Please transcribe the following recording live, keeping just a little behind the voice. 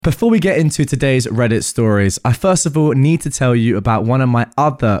Before we get into today's Reddit stories, I first of all need to tell you about one of my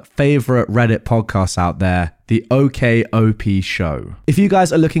other favorite Reddit podcasts out there, the OKOP Show. If you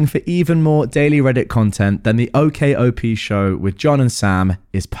guys are looking for even more daily Reddit content, then the OKOP Show with John and Sam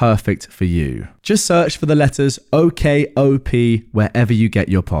is perfect for you. Just search for the letters OKOP wherever you get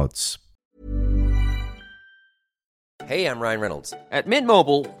your pods. Hey, I'm Ryan Reynolds. At Mint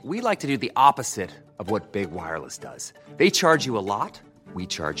Mobile, we like to do the opposite of what Big Wireless does. They charge you a lot. We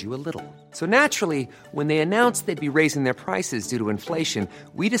charge you a little. So naturally, when they announced they'd be raising their prices due to inflation,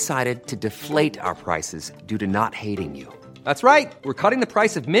 we decided to deflate our prices due to not hating you. That's right. We're cutting the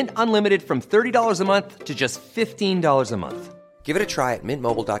price of Mint Unlimited from $30 a month to just $15 a month. Give it a try at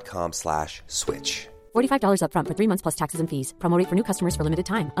mintmobile.com/switch. $45 up front for 3 months plus taxes and fees. Promo rate for new customers for limited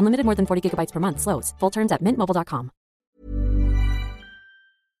time. Unlimited more than 40 gigabytes per month. Slows full terms at mintmobile.com.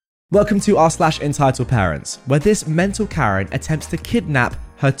 Welcome to r/EntitledParents, where this mental Karen attempts to kidnap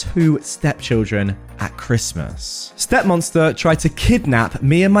her 2 stepchildren at Christmas. Stepmonster tried to kidnap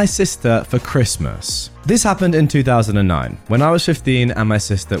me and my sister for Christmas. This happened in 2009, when I was 15 and my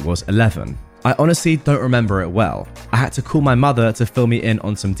sister was 11. I honestly don't remember it well. I had to call my mother to fill me in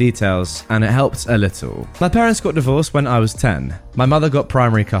on some details, and it helped a little. My parents got divorced when I was 10. My mother got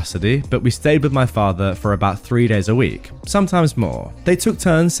primary custody, but we stayed with my father for about 3 days a week, sometimes more. They took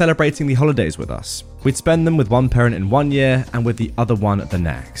turns celebrating the holidays with us. We'd spend them with one parent in 1 year and with the other one the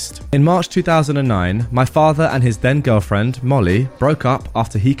next. In March 2009, my father and his then girlfriend, Molly, broke up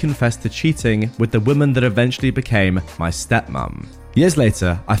after he confessed to cheating with the woman that eventually became my stepmom. Years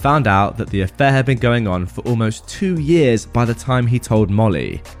later, I found out that the affair had been going on for almost 2 years by the time he told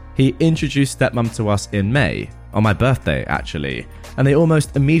Molly. He introduced stepmom to us in May, on my birthday actually, and they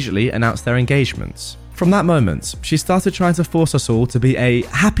almost immediately announced their engagement. From that moment, she started trying to force us all to be a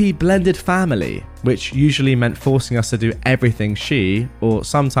happy blended family, which usually meant forcing us to do everything she, or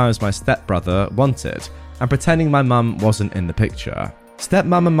sometimes my stepbrother, wanted, and pretending my mum wasn't in the picture.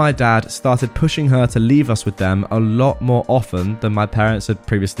 Stepmom and my dad started pushing her to leave us with them a lot more often than my parents had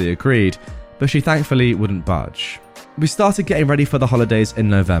previously agreed, but she thankfully wouldn't budge. We started getting ready for the holidays in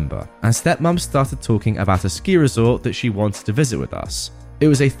November, and stepmom started talking about a ski resort that she wanted to visit with us. It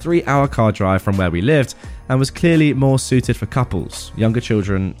was a 3-hour car drive from where we lived and was clearly more suited for couples, younger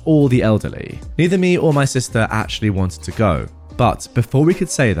children, or the elderly. Neither me or my sister actually wanted to go. But before we could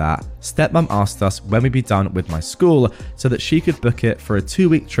say that, stepmom asked us when we'd be done with my school so that she could book it for a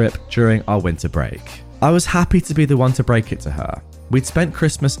 2-week trip during our winter break. I was happy to be the one to break it to her. We'd spent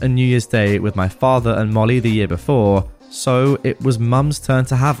Christmas and New Year's Day with my father and Molly the year before, so it was mum's turn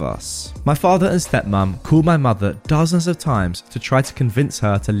to have us. My father and stepmom called my mother dozens of times to try to convince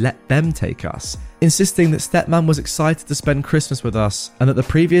her to let them take us, insisting that stepmom was excited to spend Christmas with us and that the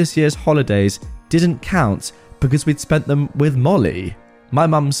previous year's holidays didn't count because we'd spent them with Molly. My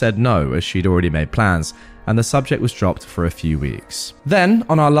mum said no, as she'd already made plans, and the subject was dropped for a few weeks. Then,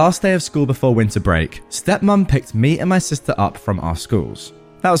 on our last day of school before winter break, stepmom picked me and my sister up from our schools.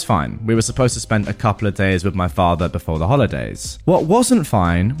 That was fine. We were supposed to spend a couple of days with my father before the holidays. What wasn't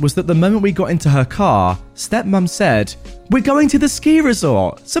fine was that the moment we got into her car, stepmom said, "We're going to the ski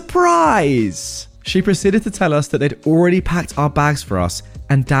resort! Surprise!" She proceeded to tell us that they'd already packed our bags for us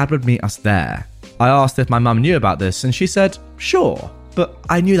and dad would meet us there. I asked if my mum knew about this and she said, sure, but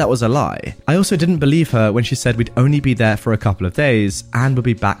I knew that was a lie. I also didn't believe her when she said we'd only be there for a couple of days and would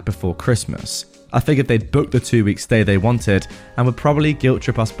be back before Christmas. I figured they'd booked the 2-week stay they wanted and would probably guilt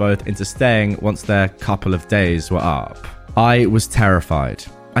trip us both into staying once their couple of days were up. I was terrified.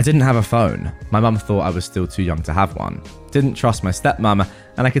 I didn't have a phone. My mum thought I was still too young to have one. Didn't trust my stepmum,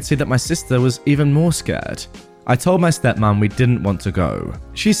 and I could see that my sister was even more scared. I told my stepmum we didn't want to go.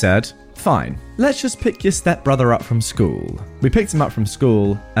 She said, "Fine, let's just pick your stepbrother up from school." We picked him up from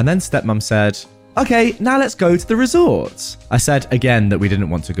school, and then stepmom said, "Okay, now let's go to the resort." I said again that we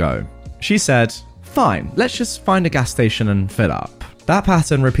didn't want to go. She said, "Fine, let's just find a gas station and fill up." That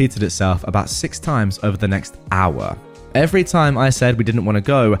pattern repeated itself about 6 times over the next hour. Every time I said we didn't want to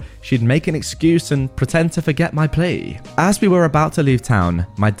go, she'd make an excuse and pretend to forget my plea. As we were about to leave town,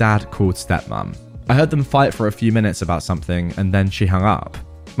 my dad called stepmom. I heard them fight for a few minutes about something, and then she hung up.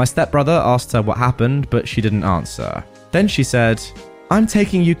 My stepbrother asked her what happened, but she didn't answer. Then she said, "I'm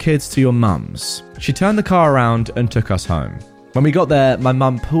taking you kids to your mum's." She turned the car around and took us home. When we got there, my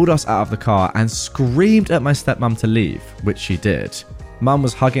mum pulled us out of the car and screamed at my stepmom to leave, which she did. Mum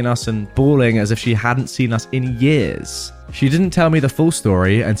was hugging us and bawling as if she hadn't seen us in years. She didn't tell me the full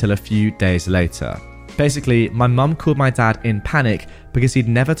story until a few days later. Basically, my mum called my dad in panic because he'd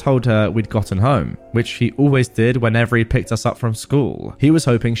never told her we'd gotten home, which he always did whenever he picked us up from school. He was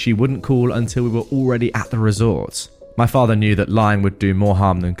hoping she wouldn't call until we were already at the resort. My father knew that lying would do more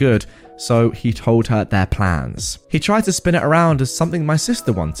harm than good, so he told her their plans. He tried to spin it around as something my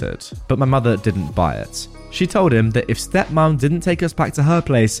sister wanted, but my mother didn't buy it. She told him that if stepmom didn't take us back to her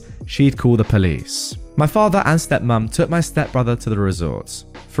place, she'd call the police. My father and stepmom took my stepbrother to the resort.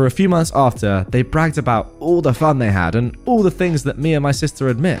 For a few months after, they bragged about all the fun they had and all the things that me and my sister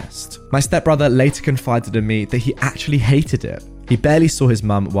had missed. My stepbrother later confided in me that he actually hated it. He barely saw his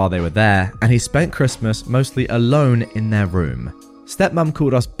mum while they were there, and he spent Christmas mostly alone in their room. Stepmom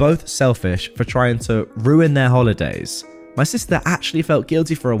called us both selfish for trying to ruin their holidays. My sister actually felt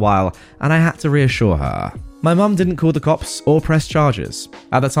guilty for a while, and I had to reassure her. My mum didn't call the cops or press charges.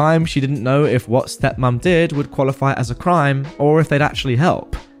 At the time, she didn't know if what stepmom did would qualify as a crime or if they'd actually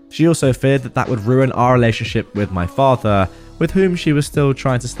help. She also feared that would ruin our relationship with my father, with whom she was still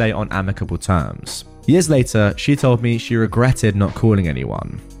trying to stay on amicable terms. Years later, she told me she regretted not calling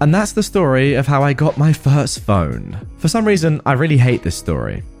anyone. And that's the story of how I got my first phone. For some reason, I really hate this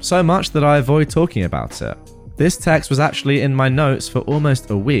story, so much that I avoid talking about it. This text was actually in my notes for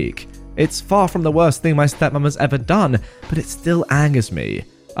almost a week. It's far from the worst thing my stepmom has ever done, but it still angers me.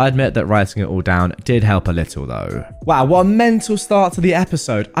 I admit that writing it all down did help a little though. Wow, what a mental start to the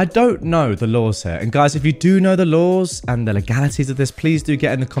episode. I don't know the laws here. And guys, if you do know the laws and the legalities of this, please do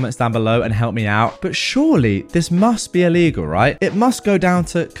get in the comments down below and help me out. But surely this must be illegal, right? It must go down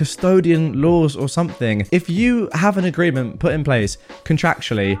to custodian laws or something. If you have an agreement put in place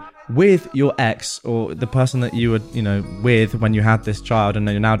contractually with your ex or the person that you were, with when you had this child and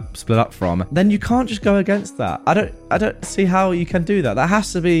then you're now split up from, then you can't just go against that. I don't see how you can do that. That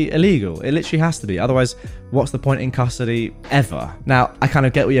has to be illegal. It literally has to be. Otherwise, what's the point in custody ever? Now, I kind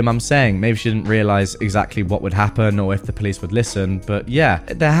of get what your mum's saying. Maybe she didn't realize exactly what would happen or if the police would listen. But yeah,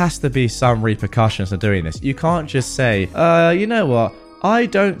 there has to be some repercussions to doing this. You can't just say, you know what? I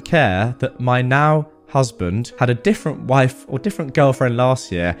don't care that my now husband had a different wife or different girlfriend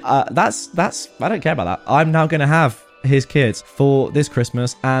last year. That's I don't care about that. I'm now going to have his kids for this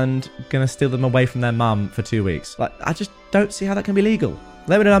Christmas and going to steal them away from their mum for 2 weeks. I just don't see how that can be legal.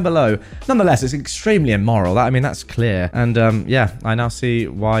 Let me know down below. Nonetheless, it's extremely immoral. That's clear. And I now see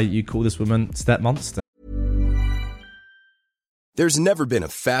why you call this woman Step Monster. There's never been a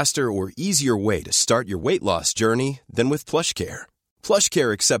faster or easier way to start your weight loss journey than with PlushCare.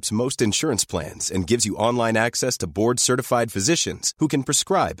 PlushCare accepts most insurance plans and gives you online access to board-certified physicians who can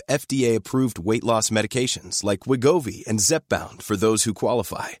prescribe FDA-approved weight loss medications like Wegovy and Zepbound for those who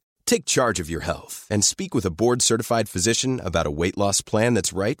qualify. Take charge of your health and speak with a board-certified physician about a weight loss plan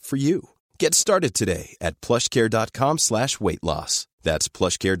that's right for you. Get started today at plushcare.com/weight-loss. That's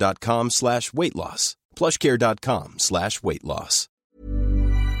plushcare.com/weight-loss. plushcare.com/weight-loss.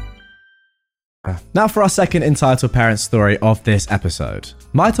 Now for our second entitled parent story of this episode.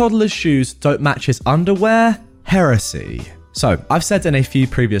 My toddler's shoes don't match his underwear? Heresy. So, I've said in a few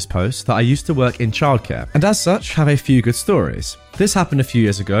previous posts that I used to work in childcare, and as such have a few good stories. This happened a few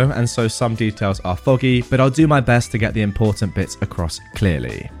years ago, and so some details are foggy, but I'll do my best to get the important bits across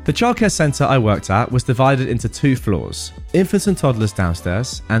clearly. The childcare centre I worked at was divided into 2 floors, infants and toddlers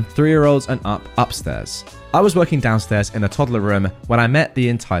downstairs, and 3-year-olds and up upstairs. I was working downstairs in the toddler room when I met the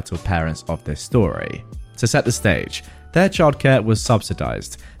entitled parents of this story. To set the stage, their childcare was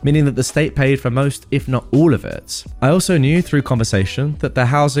subsidised, meaning that the state paid for most, if not all of it. I also knew through conversation that their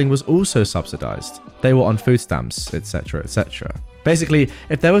housing was also subsidised. They were on food stamps, etc, etc. Basically,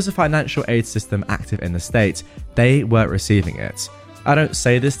 if there was a financial aid system active in the state, they were receiving it. I don't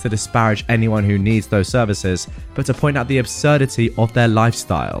say this to disparage anyone who needs those services, but to point out the absurdity of their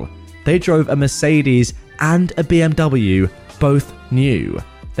lifestyle. They drove a Mercedes and a BMW, both new.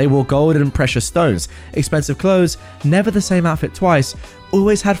 They wore gold and precious stones, expensive clothes, never the same outfit twice,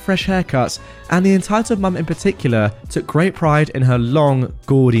 always had fresh haircuts, and the entitled mum in particular took great pride in her long,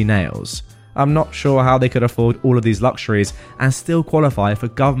 gaudy nails. I'm not sure how they could afford all of these luxuries and still qualify for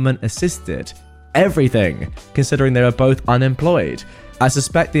government-assisted everything, considering they were both unemployed. I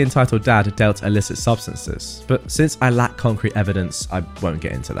suspect the entitled dad dealt illicit substances, but since I lack concrete evidence, I won't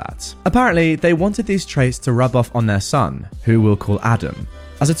get into that. Apparently, they wanted these traits to rub off on their son, who we'll call Adam.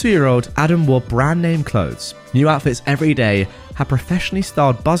 As a 2-year-old, Adam wore brand name clothes, new outfits every day, had professionally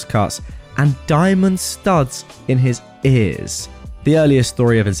styled buzz cuts, and diamond studs in his ears. The earliest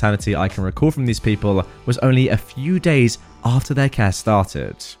story of insanity I can recall from these people was only a few days after their care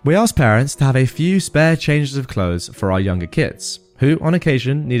started. We asked parents to have a few spare changes of clothes for our younger kids, who on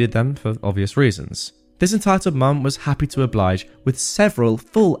occasion needed them for obvious reasons. This entitled mum was happy to oblige with several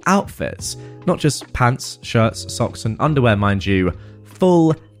full outfits, not just pants, shirts, socks and underwear mind you,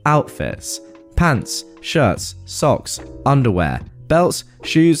 full outfits. Pants, shirts, socks, underwear, belts,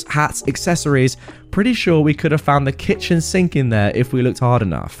 shoes, hats, accessories, pretty sure we could have found the kitchen sink in there if we looked hard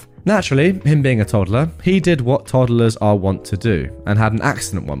enough. Naturally, him being a toddler, he did what toddlers are wont to do and had an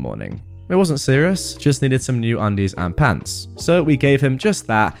accident one morning. It wasn't serious, just needed some new undies and pants. So we gave him just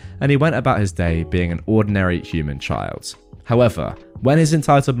that and he went about his day being an ordinary human child. However, when his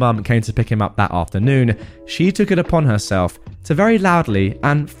entitled mum came to pick him up that afternoon, she took it upon herself to very loudly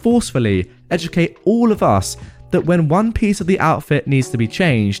and forcefully educate all of us that when one piece of the outfit needs to be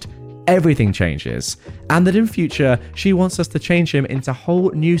changed, everything changes, and that in future she wants us to change him into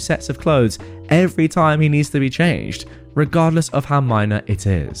whole new sets of clothes every time he needs to be changed, regardless of how minor it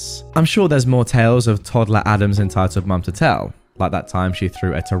is. I'm sure there's more tales of toddler Adam's entitled mum to tell, like that time she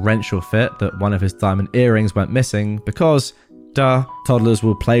threw a torrential fit that one of his diamond earrings went missing because, duh, toddlers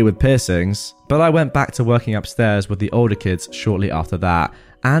will play with piercings. But I went back to working upstairs with the older kids shortly after that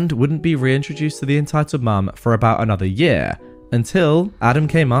and wouldn't be reintroduced to the entitled mum for about another year, until Adam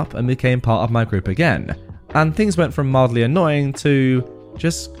came up and became part of my group again, and things went from mildly annoying to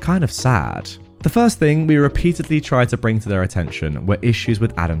just kind of sad. The first thing we repeatedly tried to bring to their attention were issues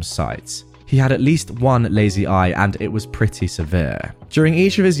with Adam's sight. He had at least one lazy eye and it was pretty severe. During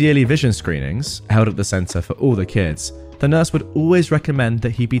each of his yearly vision screenings, held at the centre for all the kids, the nurse would always recommend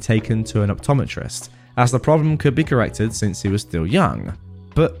that he be taken to an optometrist, as the problem could be corrected since he was still young.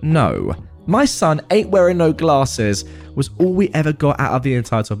 But no, my son ain't wearing no glasses was all we ever got out of the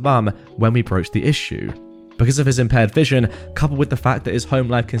entitled mum when we broached the issue. Because of his impaired vision, coupled with the fact that his home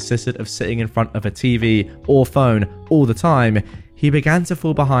life consisted of sitting in front of a TV or phone all the time, he began to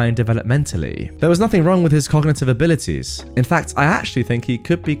fall behind developmentally. There was nothing wrong with his cognitive abilities. In fact, I actually think he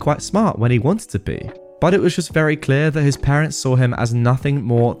could be quite smart when he wanted to be. But it was just very clear that his parents saw him as nothing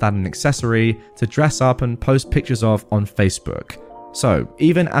more than an accessory to dress up and post pictures of on Facebook. So,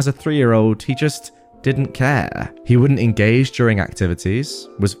 even as a 3-year-old, he just didn't care. He wouldn't engage during activities,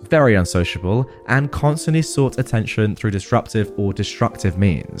 was very unsociable, and constantly sought attention through disruptive or destructive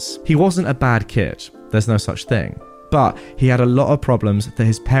means. He wasn't a bad kid, there's no such thing, but he had a lot of problems that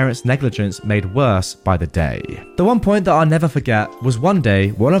his parents' negligence made worse by the day. The one point that I'll never forget was one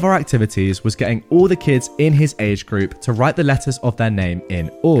day, one of our activities was getting all the kids in his age group to write the letters of their name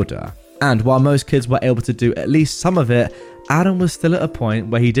in order. And while most kids were able to do at least some of it, Adam was still at a point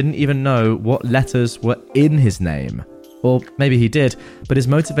where he didn't even know what letters were in his name. Or maybe he did, but his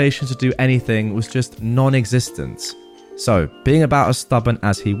motivation to do anything was just non-existent. So, being about as stubborn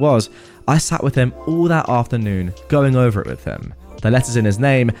as he was, I sat with him all that afternoon, going over it with him, the letters in his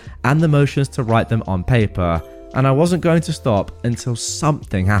name and the motions to write them on paper, and I wasn't going to stop until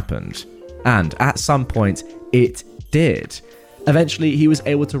something happened. And at some point, it did. Eventually, he was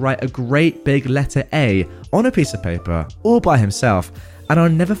able to write a great big letter A on a piece of paper, all by himself, and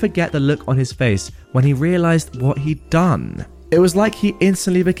I'll never forget the look on his face when he realised what he'd done. It was like he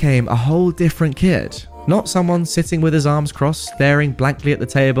instantly became a whole different kid. Not someone sitting with his arms crossed, staring blankly at the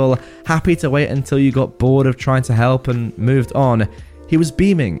table, happy to wait until you got bored of trying to help and moved on. He was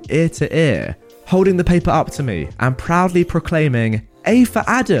beaming ear to ear, holding the paper up to me and proudly proclaiming, "A for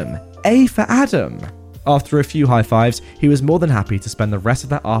Adam! A for Adam!" After a few high fives, he was more than happy to spend the rest of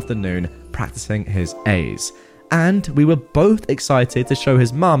that afternoon practicing his A's. And we were both excited to show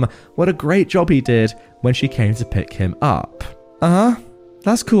his mum what a great job he did when she came to pick him up.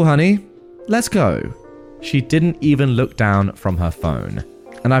 That's cool, honey. Let's go. She didn't even look down from her phone.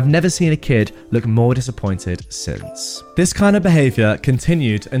 And I've never seen a kid look more disappointed since. This kind of behaviour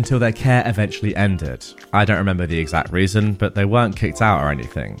continued until their care eventually ended. I don't remember the exact reason, but they weren't kicked out or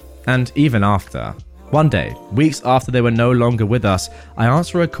anything. And even after. One day, weeks after they were no longer with us, I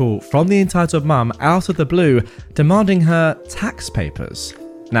answer a call from the entitled mum out of the blue demanding her tax papers.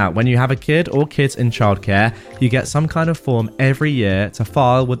 Now, when you have a kid or kids in childcare, you get some kind of form every year to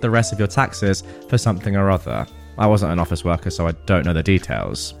file with the rest of your taxes for something or other. I wasn't an office worker, so I don't know the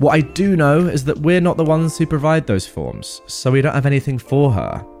details. What I do know is that we're not the ones who provide those forms, so we don't have anything for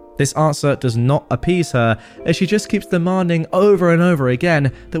her. This answer does not appease her, as she just keeps demanding over and over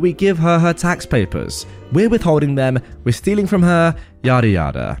again that we give her her tax papers. We're withholding them, we're stealing from her, yada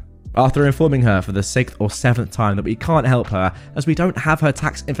yada. After informing her for the 6th or 7th time that we can't help her as we don't have her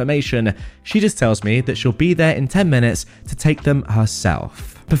tax information, she just tells me that she'll be there in 10 minutes to take them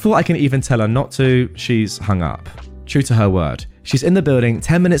herself. Before I can even tell her not to, she's hung up. True to her word, she's in the building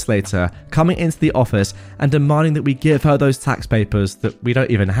 10 minutes later, coming into the office and demanding that we give her those tax papers that we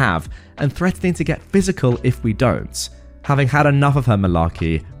don't even have, and threatening to get physical if we don't. Having had enough of her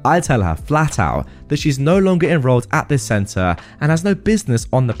malarkey, I tell her flat out that she's no longer enrolled at this centre and has no business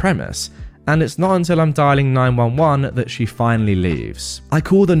on the premise, and it's not until I'm dialing 911 that she finally leaves. I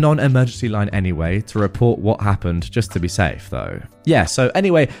call the non-emergency line anyway to report what happened, just to be safe though. Yeah, so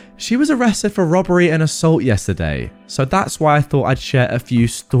anyway, she was arrested for robbery and assault yesterday, so that's why I thought I'd share a few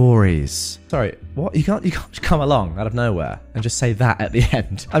stories. Sorry, what? You can't just come along out of nowhere and just say that at the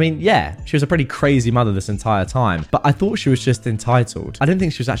end. I mean, yeah, she was a pretty crazy mother this entire time, but I thought she was just entitled. I didn't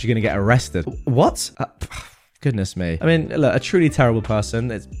think she was actually going to get arrested. What? Goodness me. I mean, look, a truly terrible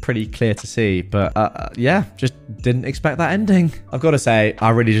person. It's pretty clear to see, but yeah, just didn't expect that ending. I've got to say, I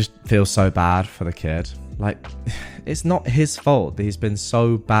really just feel so bad for the kid. Like, it's not his fault that he's been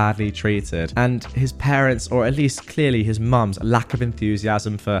so badly treated, and his parents, or at least clearly his mum's lack of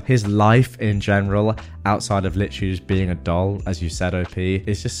enthusiasm for his life in general, outside of literally just being a doll, as you said, OP,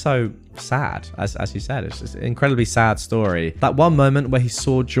 is just so sad. As you said, it's just an incredibly sad story. That one moment where he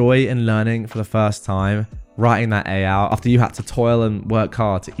saw joy in learning for the first time, writing that A out after you had to toil and work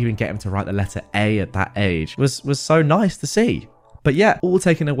hard to even get him to write the letter A at that age was so nice to see. But yeah, all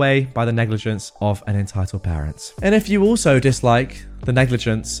taken away by the negligence of an entitled parent. And if you also dislike the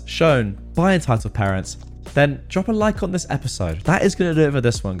negligence shown by entitled parents, then drop a like on this episode. That is going to do it for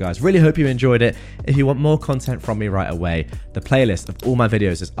this one, guys. Really hope you enjoyed it. If you want more content from me right away, the playlist of all my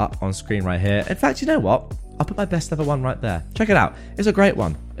videos is up on screen right here. In fact, you know what? I'll put my best ever one right there. Check it out. It's a great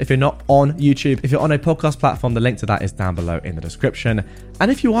one. If you're not on YouTube, if you're on a podcast platform, the link to that is down below in the description. And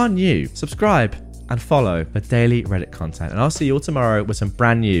if you are new, subscribe and follow for daily Reddit content. And I'll see you all tomorrow with some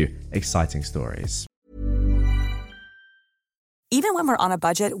brand new, exciting stories. Even when we're on a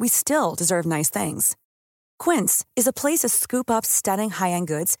budget, we still deserve nice things. Quince is a place to scoop up stunning high-end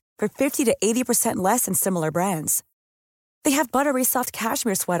goods for 50 to 80% less than similar brands. They have buttery soft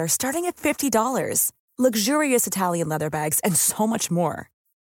cashmere sweaters starting at $50, luxurious Italian leather bags, and so much more.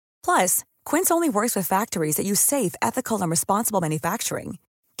 Plus, Quince only works with factories that use safe, ethical, and responsible manufacturing.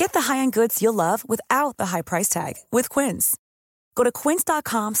 Get the high-end goods you'll love without the high price tag with Quince. Go to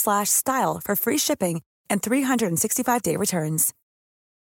quince.com/style for free shipping and 365-day returns.